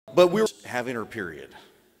But we were having her period.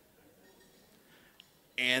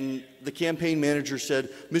 And the campaign manager said,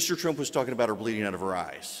 Mr. Trump was talking about her bleeding out of her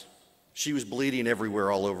eyes. She was bleeding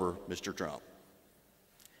everywhere all over Mr. Trump.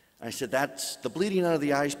 I said, that's the bleeding out of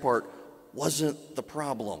the eyes part wasn't the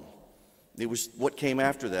problem. It was what came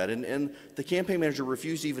after that. And the campaign manager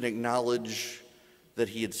refused to even acknowledge that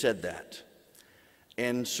he had said that.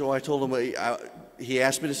 And so I told him, he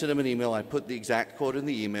asked me to send him an email. I put the exact quote in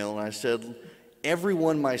the email, and I said,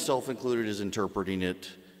 everyone, myself included, is interpreting it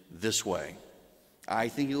this way. I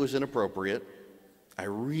think it was inappropriate. I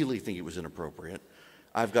really think it was inappropriate.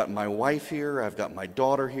 I've got my wife here. I've got my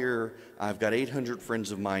daughter here. I've got 800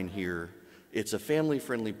 friends of mine here. It's a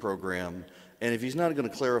family-friendly program. And if he's not going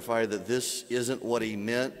to clarify that this isn't what he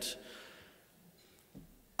meant,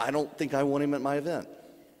 I don't think I want him at my event.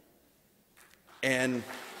 And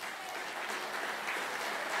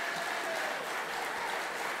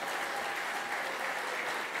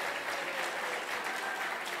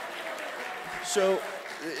so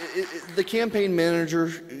the campaign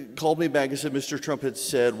manager called me back and said Mr. Trump had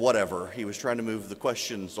said whatever. He was trying to move the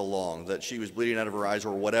questions along, that she was bleeding out of her eyes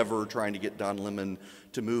or whatever, trying to get Don Lemon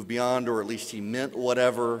to move beyond, or at least he meant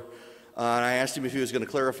whatever. And I asked him if he was going to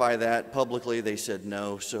clarify that publicly. They said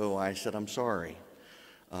no, so I said, I'm sorry.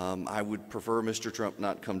 I would prefer Mr. Trump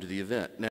not come to the event. Now,